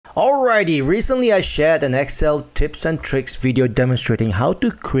Alrighty, recently I shared an Excel tips and tricks video demonstrating how to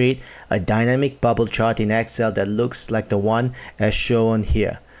create a dynamic bubble chart in Excel that looks like the one as shown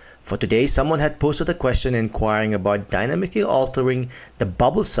here. For today, someone had posted a question inquiring about dynamically altering the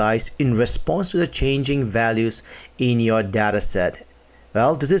bubble size in response to the changing values in your dataset.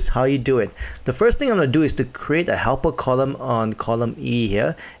 Well, this is how you do it. The first thing I'm going to do is to create a helper column on column E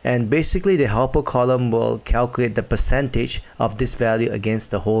here, and basically the helper column will calculate the percentage of this value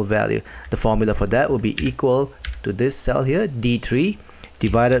against the whole value. The formula for that will be equal to this cell here, D3,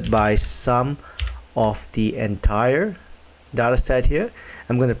 divided by sum of the entire data set here.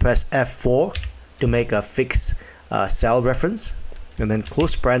 I'm going to press F4 to make a fixed cell reference, and then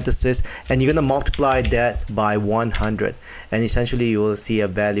close parenthesis, and you're going to multiply that by 100, and essentially you will see a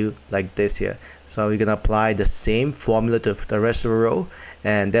value like this here. So we're going to apply the same formula to the rest of the row,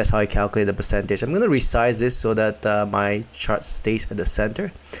 and that's how I calculate the percentage. I'm going to resize this so that my chart stays at the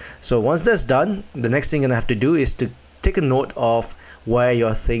center. So once that's done, the next thing you're going to have to do is to take a note of where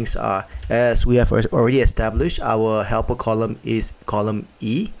your things are. As we have already established, our helper column is column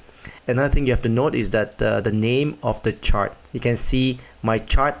E. Another thing you have to note is that the name of the chart, you can see my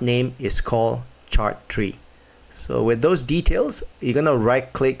chart name is called chart 3. So with those details, you're going to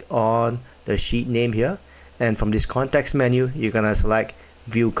right click on the sheet name here, and from this context menu you're going to select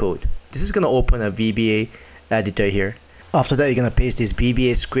view code. This is going to open a VBA editor here. After that, you're going to paste this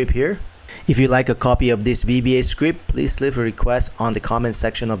VBA script here. If you like a copy of this VBA script, please leave a request on the comment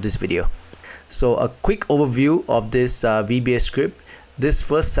section of this video. So a quick overview of this VBA script. These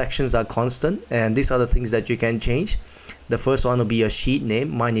first sections are constant, and these are the things that you can change. The first one will be your sheet name.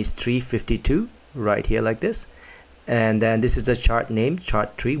 Mine is 352 right here like this, and then this is the chart name,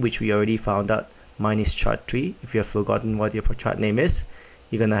 chart 3, which we already found out. Mine is chart 3. If you have forgotten what your chart name is,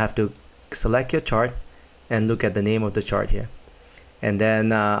 you're gonna have to select your chart and look at the name of the chart here. And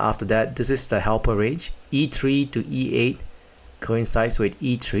then after that, this is the helper range. E3 to E8 coincides with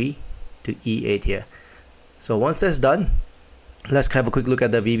E3 to E8 here. So once that's done, let's have a quick look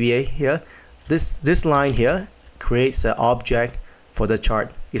at the VBA here. This line here creates an object for the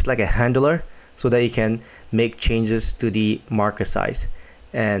chart. It's like a handler so that you can make changes to the marker size.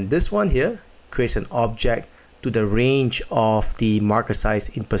 And this one here creates an object to the range of the marker size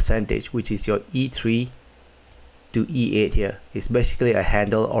in percentage, which is your E3 to E8 here. It's basically a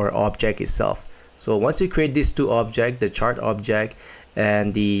handle or object itself. So once you create these two objects, the chart object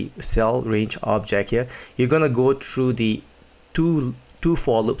and the cell range object here, you're gonna go through the two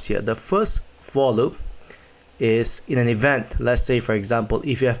for loops here. The first for loop is in an event. Let's say, for example,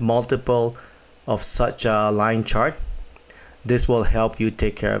 if you have multiple of such a line chart, this will help you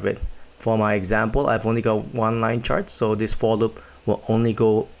take care of it. For my example, I've only got one line chart, so this for loop will only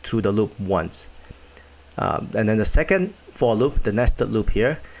go through the loop once. And then the second for loop, the nested loop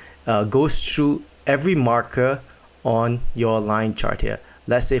here, goes through every marker on your line chart here.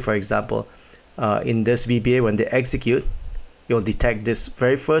 Let's say, for example, in this VBA, when they execute, you'll detect this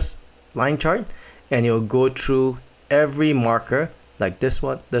very first line chart, and you'll go through every marker like this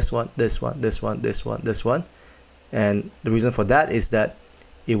one, this one, this one, this one, this one, this one. And the reason for that is that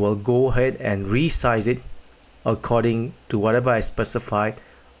it will go ahead and resize it according to whatever I specified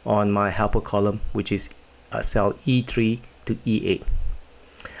on my helper column, which is cell E3 to E8.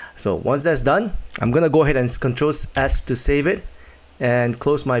 So once that's done, I'm gonna go ahead and Control S to save it and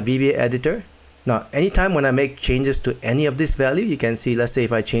close my VBA editor. Now, anytime when I make changes to any of this value, you can see, let's say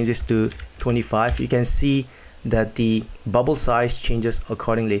if I change this to 25, you can see that the bubble size changes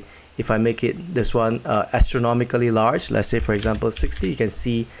accordingly. If I make it this one astronomically large, let's say for example 60, you can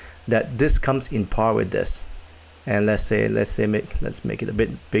see that this comes in par with this. And let's make it a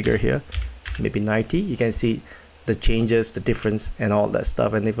bit bigger here, maybe 90. You can see the changes, the difference, and all that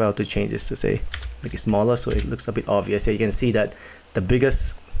stuff. And if I were to change this to say make it smaller, so it looks a bit obvious here, you can see that the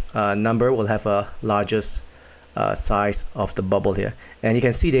biggest number will have a largest size of the bubble here. And you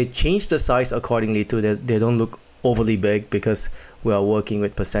can see they change the size accordingly to that. They don't look overly big because we are working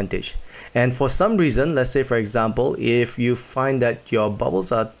with percentage. And for some reason, let's say for example, if you find that your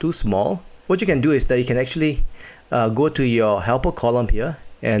bubbles are too small, what you can do is that you can actually go to your helper column here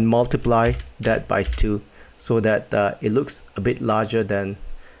and multiply that by 2 so that it looks a bit larger than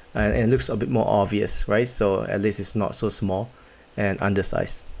and it looks a bit more obvious, right? So at least it's not so small and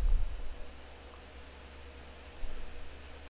undersized.